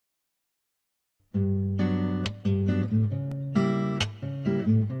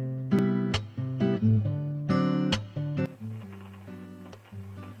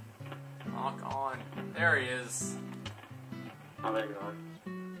Oh, there you are.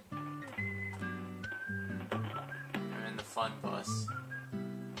 I'm in the fun bus.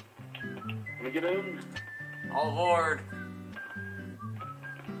 Can we get in? All aboard!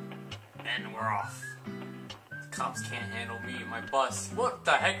 And we're off. The cops can't handle me and my bus. What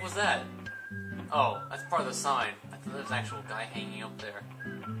the heck was that? Oh, that's part of the sign. I thought there was an actual guy hanging up there.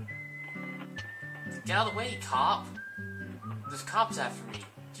 Get out of the way, cop! There's cops after me.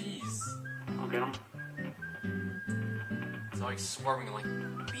 Jeez. I'll get him. It's like swarming like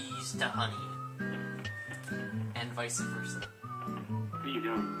bees to honey. And vice versa. What are you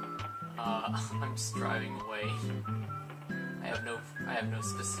doing? I'm just driving away. I have no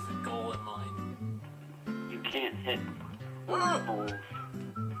specific goal in mind. You can't hit poles.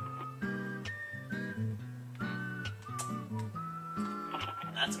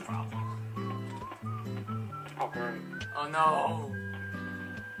 That's a problem. Oh, great. Oh no!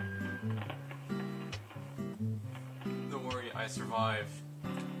 Don't worry, I survived.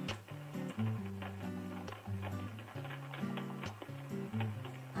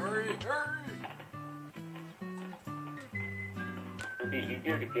 Hurry, hurry! It'd be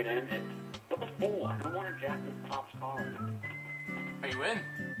easier to get in and... What the fool? I don't want to jack this cop's car. Are you in?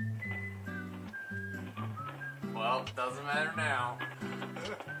 Well, doesn't matter now.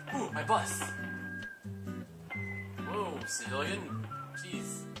 Ooh, my bus! Whoa, civilian?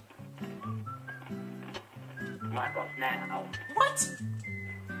 Jeez. My bus now. What?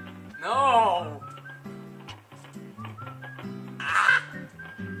 No! Ah!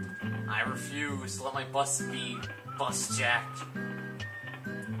 I refuse to let my bus be bus jacked.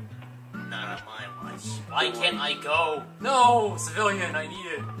 Not on my watch. Why can't I go? No! Civilian, I need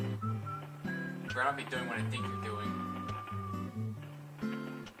it! You better not be doing what I think you're doing.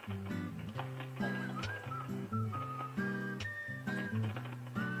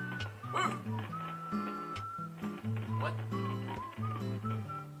 Woo! What?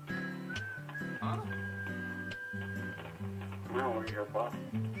 Huh? Now, where's your bus?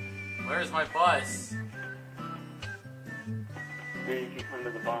 Where's my bus? Maybe if you come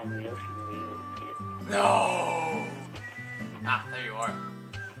to the bottom of the ocean, you'll be able to see it. No! Ah, there you are.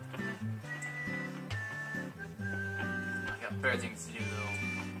 I got better things to do though.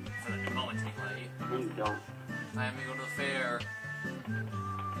 For the moment anyway. No, you don't. Time to go to the fair.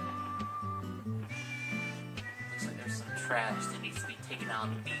 Looks like there's some trash that needs to be taken out on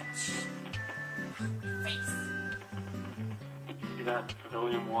the beach. My face. See that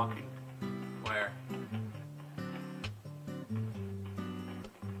civilian walking? Where?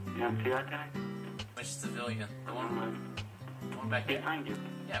 You don't see that guy? Which civilian? The one back there? Behind you.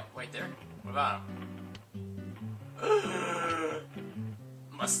 Yeah, right there. What about him?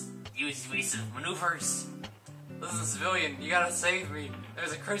 Must use evasive maneuvers. Listen, civilian, you gotta save me.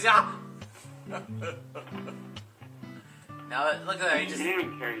 There's a crazy. Ah! Now that look at that, he just. He didn't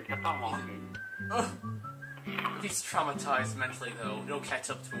even care. He kept on walking. If he's traumatized mentally, though, it'll catch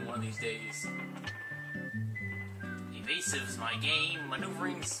up to him one of these days. Evasive's my game,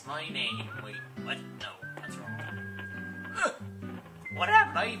 maneuvering's my name. Wait, what? No, that's wrong. What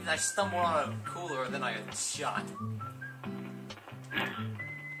happened? I stumbled on a cooler and then I got shot.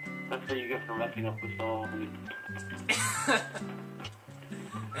 That's what you get for messing up the song.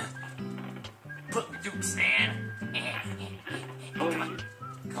 Put me dukes, man. Come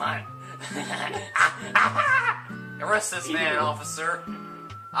on. Arrest this man, officer.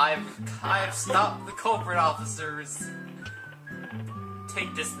 I've stopped the culprit, officers.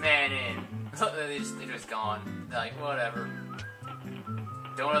 Take this man in. They're just gone. They're like, whatever.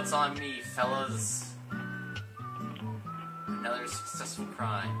 Donuts on me, fellas. Another successful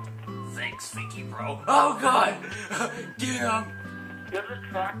crime. Thanks, Finky Bro. Oh god! Get him! There's a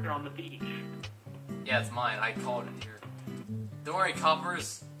tractor on the beach. Yeah, it's mine. I called it here. Don't worry,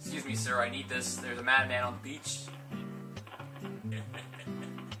 coppers. Excuse me, sir. I need this. There's a madman on the beach.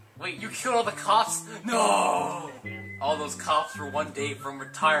 Wait, you killed all the cops? No! All those cops for one day from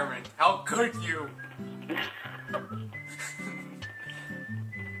retirement. How could you?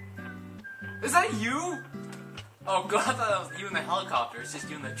 Is that you? Oh god, I thought that was you in the helicopter. It's just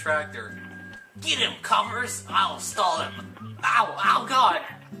you in the tractor. Get him, coppers! I'll stall him. Ow! Ow, god!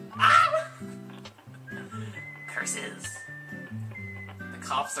 Ah! Curses. The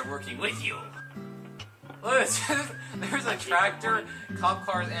cops are working with you. Look, there's a tractor, cop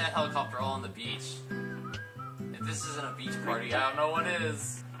cars, and a helicopter all on the beach. If this isn't a beach party, I don't know what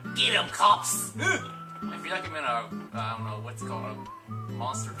is. Get 'em, cops! I feel like I'm in a, I don't know, what's it called, a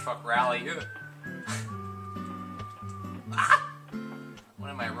monster truck rally. Ah! What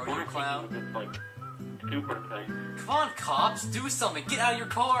am I, a rodeo clown? This, like, super thing. Come on, cops, do something! Get out of your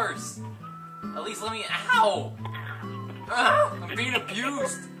cars! At least let me, ow! I'm being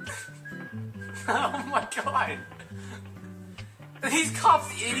abused. Oh my god. Are these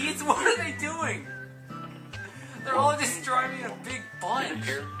cops idiots? What are they doing? They're all just driving in a big bunch. Is this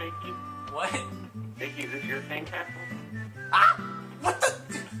yours, Vicky? What? Vicky, is this your sandcastle? Ah! What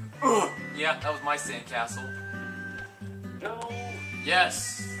the? Ugh. Yeah, that was my sandcastle. No.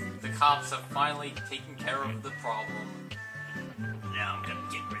 Yes, the cops have finally taken care of the problem. Now I'm gonna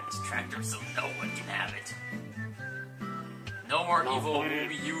get rid of this tractor so no one can have it. No more evil will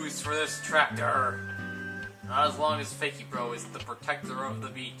be used for this tractor. Not as long as Fakey Bro is the protector of the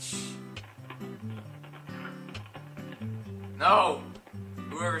beach. No!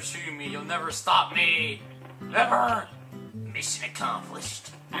 Whoever's shooting me, you'll never stop me! Never! Mission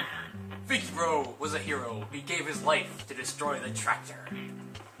accomplished. Fakey Bro was a hero. He gave his life to destroy the tractor.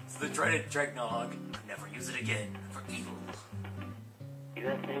 So the dreaded Dreadnought could never use it again for evil. Is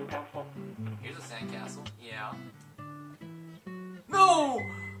that sandcastle? Here's a sandcastle. Yeah. No!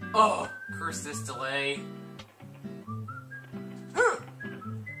 Oh, curse this delay.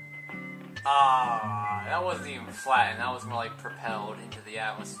 Ah, that wasn't even flattened. That was more like propelled into the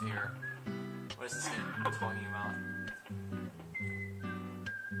atmosphere. What is this game talking about?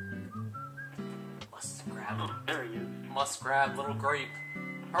 There he is. Must grab little grape.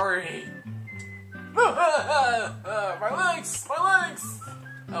 Hurry! My legs! My legs!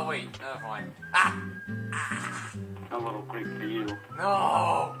 Oh wait, never mind. Ah! A little grape for you.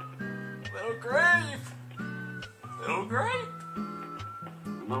 No! Little grape! Little grape!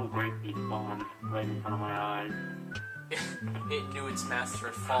 Little grape spawned right in front of my eyes. It knew its master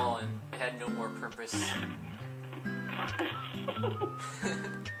had fallen. It had no more purpose.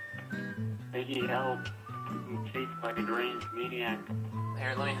 Vicky, help. I'm chased by a deranged maniac.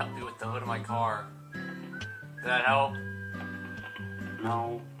 Here, let me help you with the hood of my car. Did that help?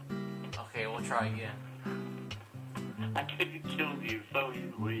 No. Okay, we'll try again. I could have killed you so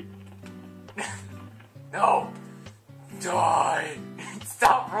easily. No! Die!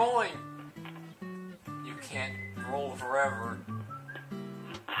 Stop rolling! You can't roll forever.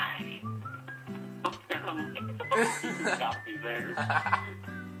 You got me there.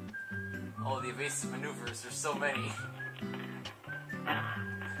 Oh, the evasive maneuvers, there's so many.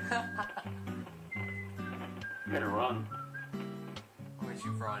 Better run. Where'd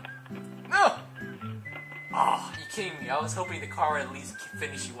you run? No! Oh, you kidding me? I was hoping the car would at least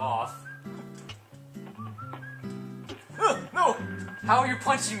finish you off. No! How are you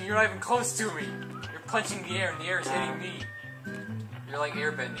punching me? You're not even close to me. You're punching the air and the air is hitting me. You're like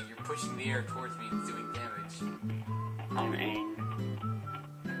airbending. You're pushing the air towards me and doing damage. I'm aimed.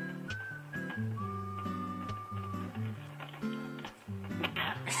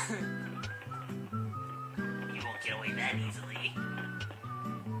 You won't get away that easily.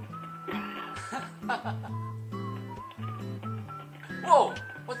 Whoa!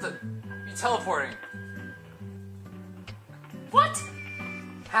 What the? You're teleporting. What?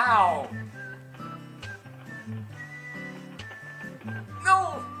 How?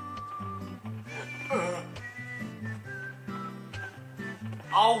 No!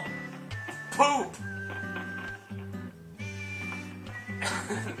 Oh! Poop!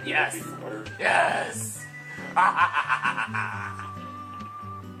 Yes! Yes!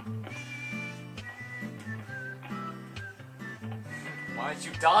 Why aren't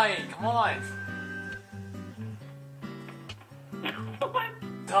you dying? Come on!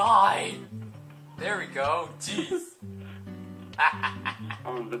 Die! There we go. Jeez.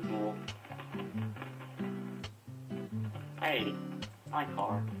 I'm invisible. Hey, my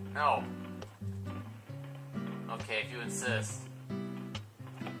car. No. Okay, if you insist.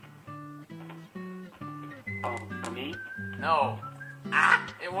 Oh, for me? No. Ah!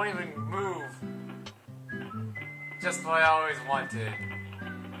 It won't even move. Just what I always wanted.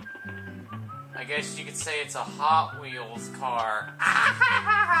 I guess you could say it's a Hot Wheels car.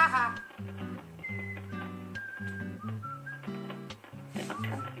 I'm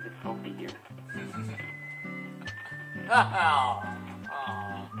trying to see this healthy here. Oh.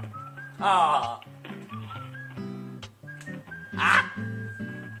 Ah!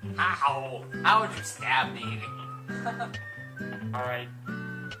 Ow! How would you stab me? Alright.